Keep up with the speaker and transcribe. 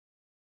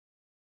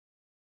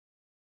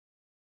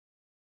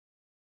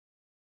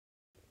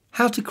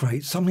How to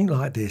create something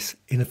like this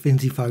in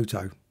Affinity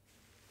Photo.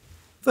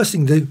 First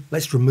thing to do,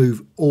 let's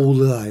remove all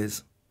the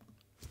layers.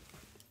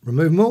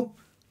 Remove them all,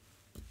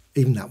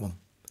 even that one.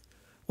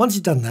 Once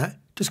you've done that,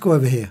 just go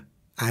over here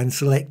and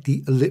select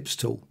the ellipse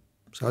tool.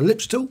 So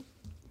ellipse tool,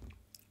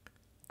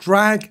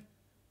 drag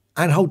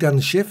and hold down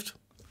the shift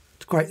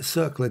to create a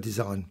circular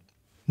design.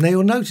 Now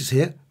you'll notice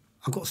here,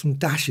 I've got some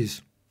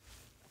dashes.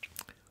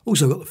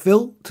 Also got the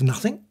fill to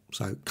nothing.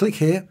 So click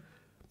here,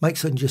 make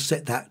certain you just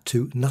set that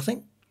to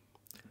nothing.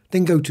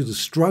 Then go to the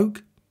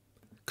stroke,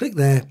 click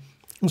there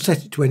and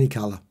set it to any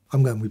colour.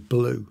 I'm going with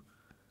blue.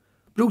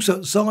 But also at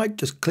the side,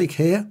 just click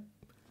here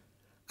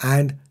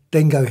and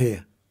then go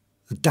here,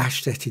 the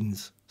dash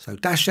settings. So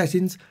dash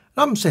settings,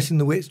 and I'm setting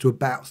the width to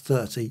about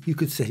 30. You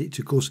could set it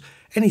to, of course,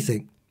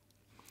 anything.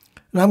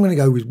 And I'm going to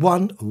go with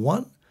 1 and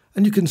 1.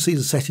 And you can see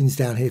the settings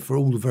down here for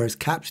all the various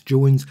caps,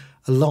 joins,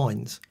 and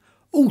lines.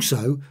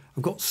 Also,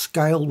 I've got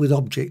scale with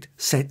object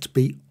set to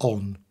be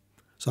on.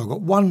 So I've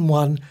got 1,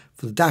 1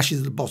 for the dashes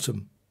at the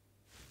bottom.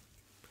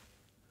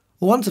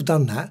 Well, once I've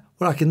done that,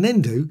 what I can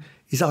then do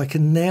is I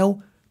can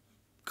now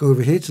go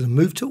over here to the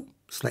move tool,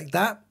 select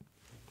that,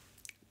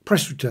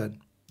 press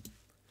return,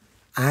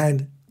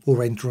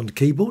 or enter on the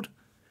keyboard,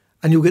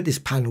 and you'll get this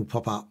panel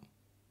pop up.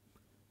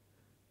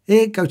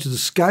 Here, go to the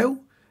scale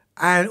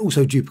and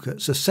also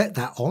duplicate. So set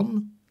that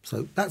on,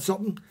 so that's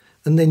on,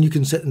 and then you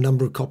can set the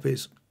number of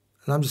copies.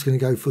 And I'm just going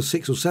to go for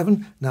 6 or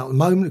 7. Now at the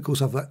moment, of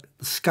course, I've got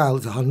the scale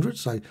is 100,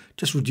 so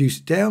just reduce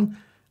it down.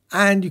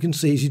 And you can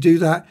see as you do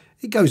that,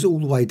 it goes all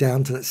the way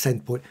down to that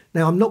centre point.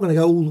 Now I'm not going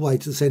to go all the way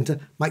to the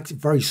centre, makes it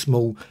very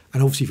small.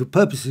 And obviously for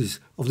purposes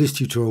of this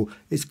tutorial,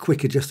 it's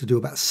quicker just to do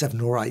about 7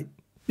 or 8.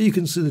 But you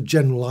can see the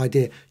general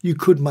idea. You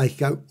could make it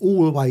go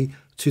all the way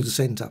to the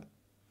centre.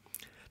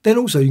 Then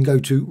also you can go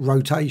to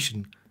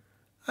rotation.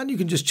 And you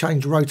can just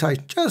change the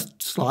rotation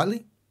just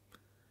slightly.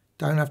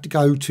 Don't have to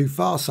go too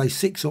far, say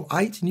 6 or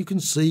 8. And you can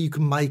see you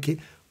can make it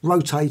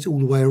rotate all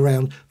the way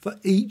around for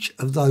each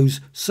of those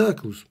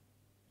circles.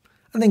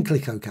 And then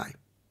click OK.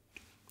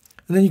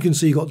 And then you can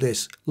see you've got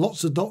this,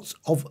 lots of dots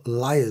of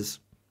layers.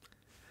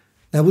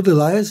 Now with the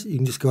layers, you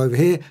can just go over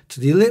here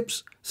to the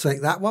ellipse,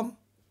 select that one.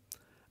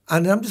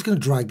 And then I'm just going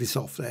to drag this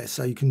off there.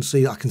 So you can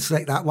see I can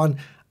select that one.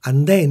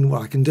 And then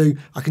what I can do,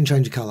 I can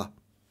change the colour.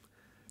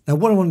 Now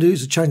what I want to do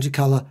is to change the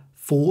colour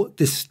for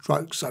this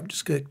stroke. So I'm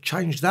just going to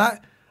change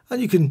that. And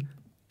you can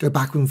go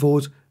backward and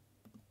forward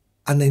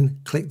and then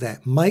click there.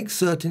 Make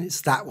certain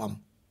it's that one,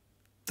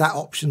 that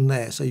option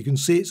there. So you can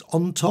see it's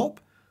on top.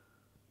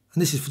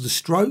 And this is for the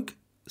stroke,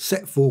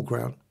 set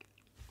foreground.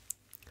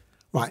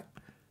 Right,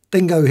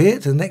 then go here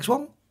to the next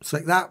one,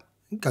 select that,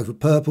 go for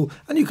purple,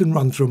 and you can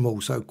run through them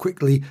all. So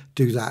quickly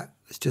do that.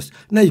 It's just,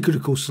 now you could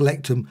of course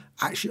select them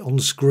actually on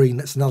the screen.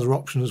 That's another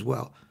option as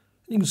well.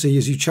 You can see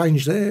as you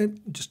change there,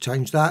 just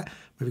change that,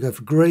 maybe go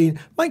for green.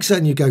 Make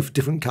certain you go for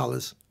different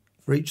colours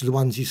for each of the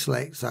ones you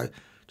select. So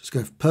just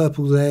go for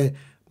purple there,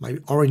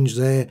 maybe orange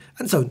there.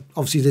 And so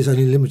obviously there's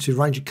only a limited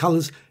range of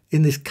colours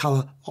in this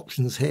colour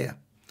options here.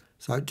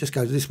 So just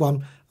go to this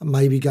one and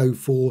maybe go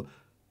for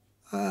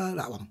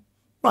that one.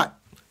 Right,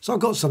 so I've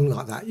got something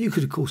like that. You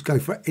could, of course, go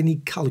for any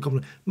colour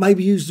combination.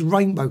 Maybe use the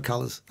rainbow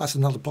colours. That's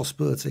another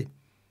possibility.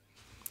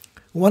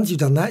 Once you've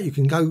done that, you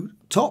can go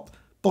top,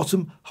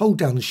 bottom, hold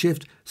down the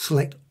shift,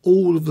 select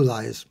all of the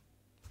layers.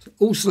 So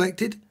all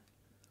selected,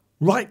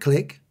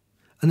 right-click,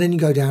 and then you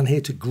go down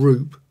here to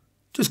group.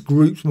 Just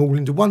group them all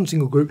into one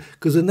single group,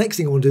 because the next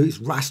thing I want to do is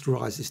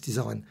rasterise this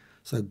design.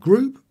 So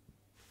group,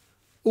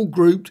 all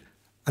grouped,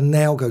 and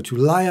now go to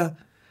layer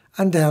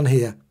and down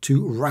here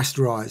to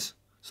rasterize.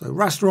 So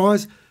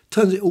rasterize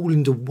turns it all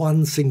into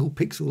one single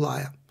pixel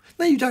layer.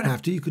 Now you don't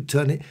have to, you could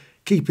turn it,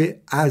 keep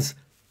it as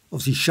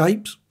obviously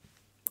shapes.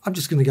 I'm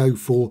just going to go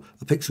for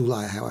a pixel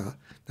layer, however.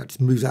 That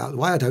just moves out of the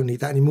way. I don't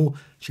need that anymore.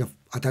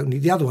 I don't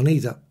need the other one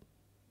either.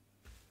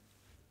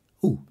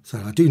 Oh,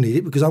 so I do need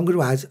it because I'm going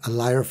to add a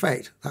layer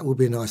effect. That would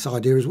be a nice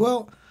idea as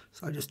well.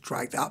 So I just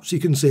drag that up so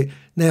you can see it.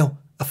 Now,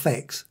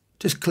 effects.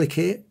 Just click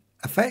here,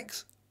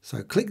 effects.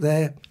 So click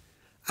there,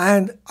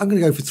 and I'm going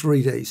to go for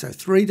 3D. So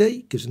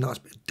 3D gives a nice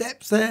bit of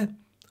depth there. And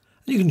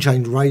you can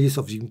change the radius,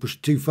 obviously you can push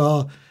it too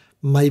far,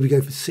 maybe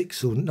go for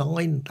 6 or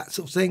 9, that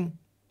sort of thing.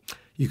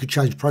 You could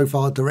change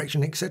profile,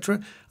 direction,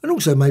 etc. And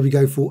also maybe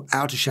go for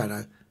outer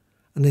shadow.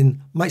 And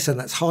then make something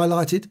that's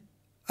highlighted,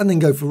 and then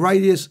go for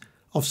radius,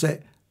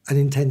 offset, and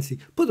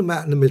intensity. Put them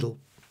out in the middle.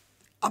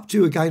 Up to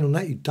you again on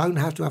that, you don't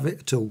have to have it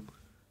at all.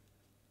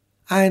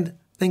 And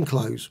then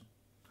close.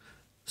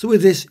 So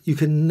with this, you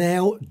can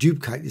now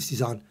duplicate this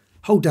design.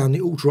 Hold down the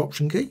Alt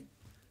Option key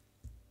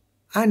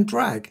and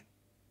drag.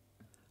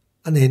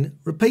 And then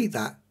repeat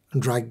that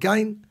and drag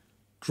again,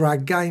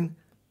 drag again,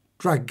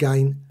 drag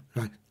again.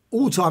 Drag.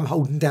 All the time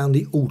holding down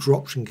the Alt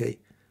Option key.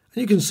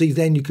 And you can see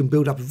then you can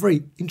build up a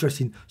very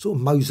interesting sort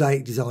of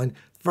mosaic design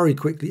very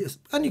quickly.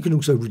 And you can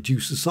also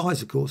reduce the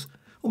size, of course,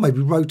 or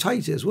maybe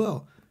rotate it as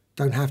well.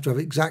 Don't have to have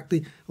it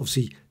exactly.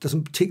 Obviously, it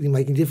doesn't particularly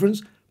make any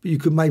difference, but you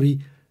could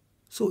maybe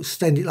sort of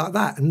extend it like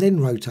that and then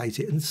rotate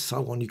it and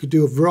so on. You could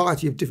do a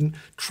variety of different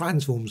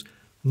transforms.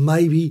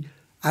 Maybe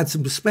add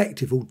some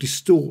perspective or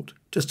distort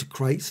just to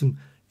create some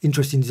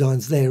interesting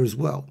designs there as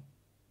well.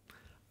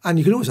 And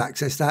you can always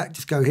access that.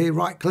 Just go here,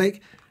 right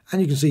click,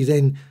 and you can see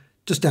then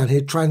just down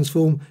here,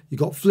 transform.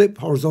 You've got flip,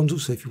 horizontal,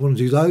 so if you want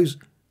to do those,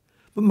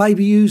 but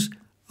maybe use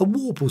a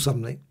warp or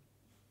something.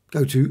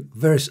 Go to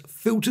various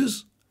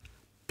filters,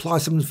 apply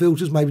some of the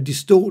filters, maybe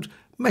distort.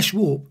 Mesh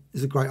warp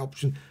is a great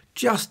option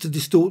just to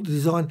distort the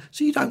design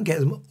so you don't get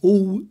them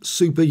all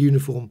super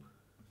uniform.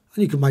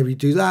 And you can maybe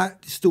do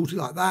that, distort it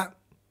like that.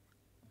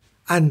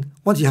 And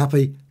once you're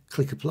happy,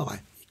 click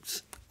apply.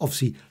 It's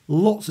obviously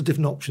lots of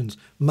different options.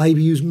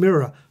 Maybe use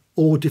mirror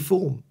or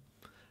deform.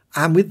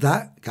 And with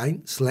that,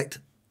 again, select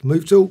the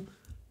move tool,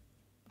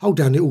 hold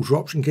down the Alt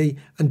Option key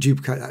and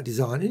duplicate that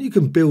design. And you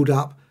can build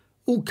up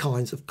all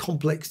kinds of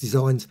complex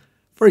designs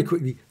very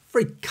quickly,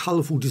 very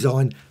colourful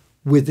design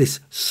with this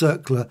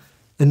circular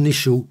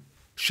initial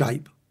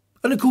shape.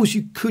 And of course,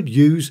 you could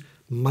use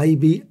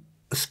maybe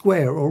a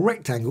square or a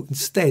rectangle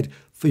instead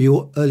for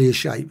your earlier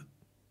shape.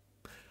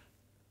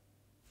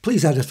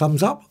 Please add a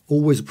thumbs up,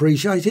 always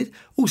appreciated.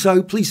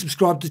 Also, please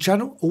subscribe to the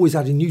channel, always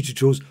adding new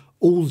tutorials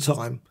all the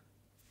time.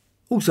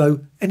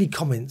 Also, any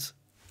comments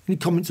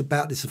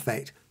about this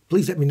effect,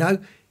 please let me know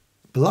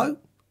below.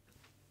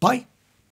 Bye.